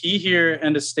Howard's a key here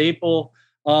and a staple.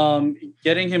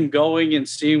 Getting him going and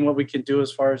seeing what we can do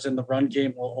as far as in the run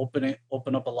game will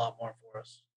open up a lot more for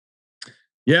us.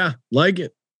 Yeah, like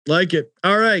it.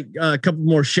 All right. A couple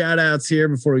more shout outs here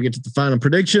before we get to the final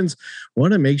predictions.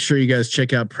 Want to make sure you guys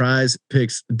check out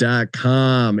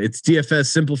prizepicks.com. It's DFS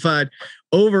simplified,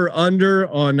 over under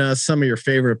on some of your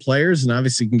favorite players. And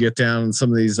obviously you can get down on some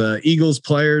of these Eagles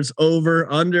players,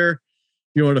 over, under.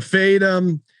 You want to fade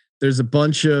them. There's a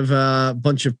bunch of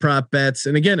prop bets.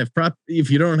 And again, if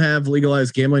you don't have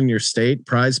legalized gambling in your state,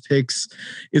 Prize Picks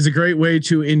is a great way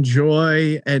to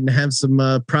enjoy and have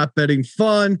some prop betting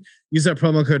fun. Use that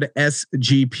promo code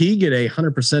SGP, get a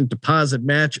 100% deposit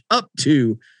match up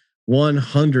to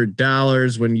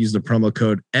 $100 when you use the promo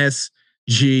code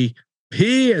SGP.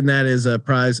 And that is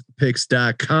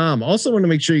prizepicks.com. Also want to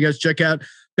make sure you guys check out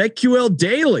BetQL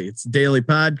Daily. It's a daily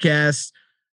podcast.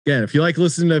 Again, if you like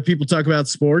listening to people talk about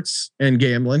sports and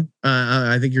gambling,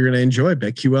 I think you're going to enjoy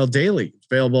BetQL Daily. It's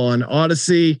available on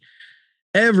Odyssey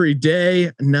every day,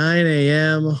 9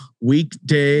 a.m.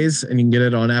 weekdays, and you can get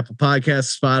it on Apple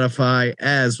Podcasts, Spotify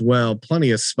as well.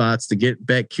 Plenty of spots to get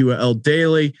BetQL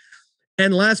Daily.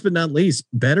 And last but not least,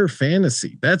 Better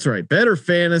Fantasy. That's right, Better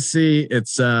Fantasy.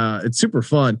 It's super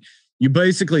fun. You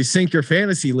basically sync your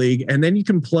fantasy league, and then you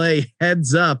can play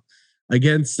heads up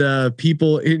against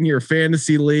people in your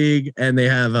fantasy league, and they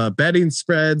have betting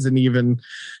spreads and even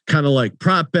kind of like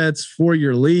prop bets for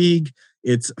your league.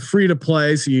 It's free to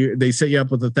play, so they set you up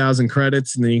with 1,000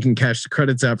 credits, and then you can cash the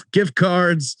credits out for gift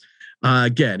cards.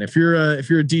 Again, if you're a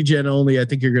DGen only, I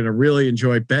think you're going to really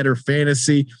enjoy Better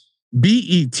Fantasy.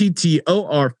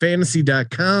 BETTOR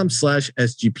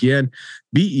fantasy.com/SGPN,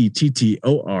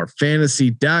 BETTOR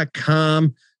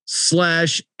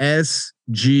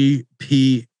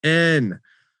fantasy.com/SGPN.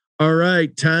 All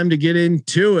right, time to get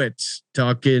into it.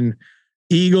 Talking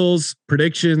Eagles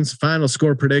predictions, final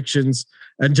score predictions.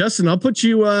 And Justin, I'll let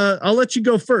you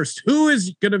go first. Who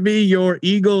is going to be your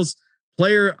Eagles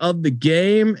player of the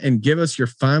game, and give us your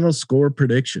final score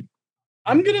prediction?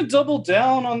 I'm going to double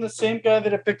down on the same guy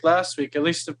that I picked last week. At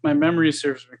least if my memory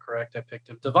serves me correct, I picked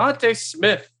him. Devontae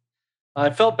Smith.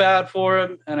 I felt bad for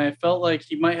him, and I felt like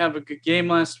he might have a good game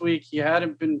last week. He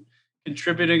hadn't been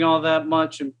contributing all that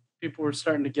much, and people were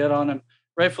starting to get on him,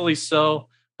 rightfully so.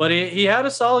 But he had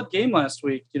a solid game last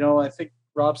week. You know, I think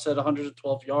Rob said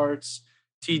 112 yards,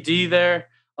 TD there.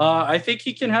 I think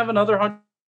he can have another 100.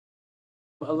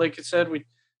 Like I said, we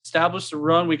established the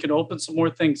run. We can open some more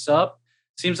things up.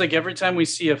 Seems like every time we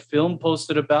see a film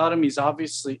posted about him, he's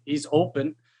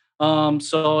open.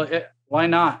 Why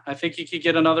not? I think he could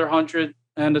get another 100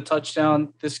 and a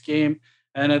touchdown this game,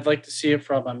 and I'd like to see it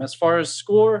from him. As far as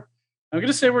score, I'm going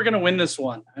to say we're going to win this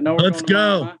one. I know. Let's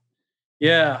go.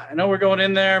 Yeah, I know we're going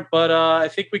in there, but I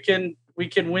think we can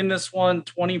win this one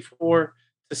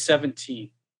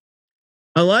 24-17.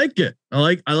 I like it.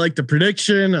 I like the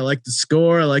prediction. I like the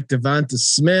score. I like Devonta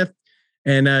Smith.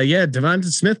 And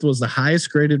Devonta Smith was the highest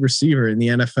graded receiver in the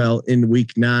NFL in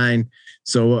week 9.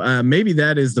 So maybe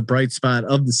that is the bright spot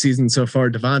of the season so far.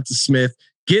 Devonta Smith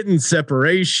getting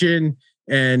separation.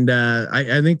 And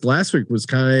I think last week was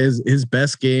kind of his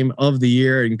best game of the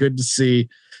year, and good to see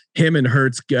him and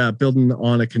Hurts building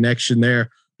on a connection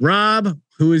there. Rob,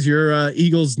 who is your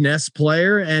Eagles Nest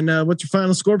player, and what's your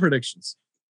final score predictions?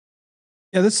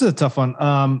 Yeah, this is a tough one.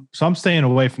 So I'm staying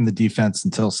away from the defense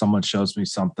until someone shows me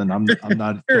something. I'm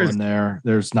not going there.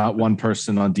 There's not one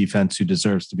person on defense who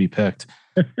deserves to be picked.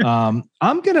 I'm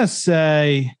gonna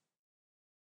say,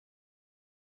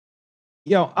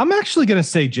 I'm actually gonna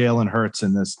say Jalen Hurts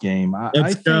in this game.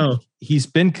 I think he's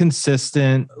been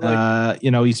consistent.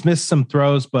 He's missed some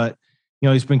throws, but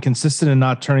he's been consistent in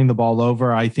not turning the ball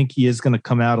over. I think he is going to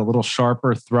come out a little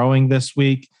sharper throwing this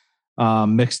week.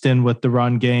 Mixed in with the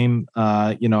run game.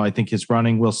 I think his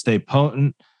running will stay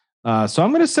potent. So I'm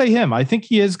going to say him. I think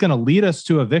he is going to lead us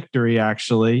to a victory,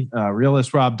 actually.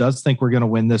 Realist Rob does think we're going to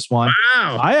win this one.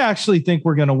 Wow. I actually think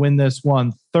we're going to win this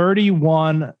one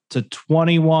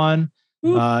 31-21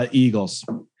 Eagles.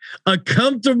 A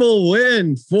comfortable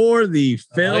win for the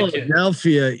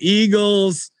Philadelphia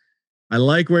Eagles. I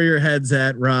like where your head's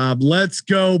at, Rob. Let's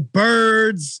go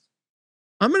Birds.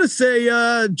 I'm going to say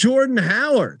Jordan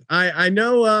Howard. I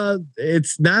know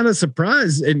it's not a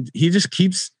surprise, and he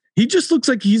just looks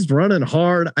like he's running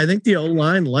hard. I think the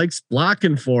O-line likes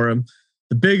blocking for him.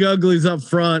 The big uglies up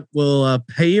front will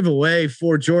pave a way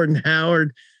for Jordan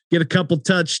Howard, get a couple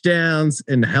touchdowns,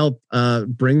 and help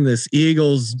bring this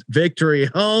Eagles victory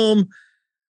home.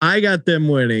 I got them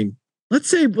winning. Let's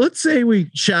say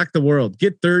we shock the world,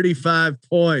 get 35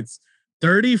 points,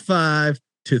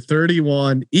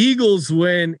 35-31. Eagles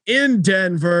win in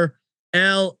Denver,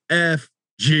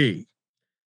 LFG.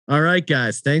 All right,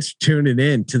 guys. Thanks for tuning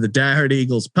in to the Die Hard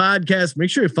Eagles podcast. Make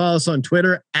sure you follow us on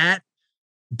Twitter at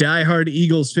Die Hard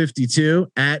Eagles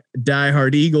 52 at Die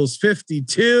Hard Eagles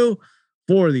 52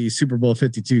 for the Super Bowl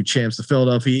 52 champs, the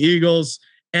Philadelphia Eagles.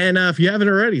 And if you haven't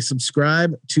already,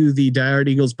 subscribe to the Die Hard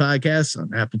Eagles podcast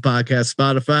on Apple Podcasts,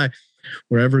 Spotify,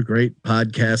 wherever great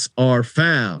podcasts are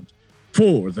found.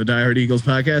 For the Die Hard Eagles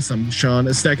podcast, I'm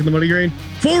Sean, stacking the money green.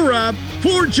 For Rob,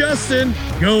 for Justin,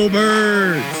 go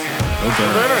Birds.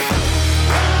 Go Birds.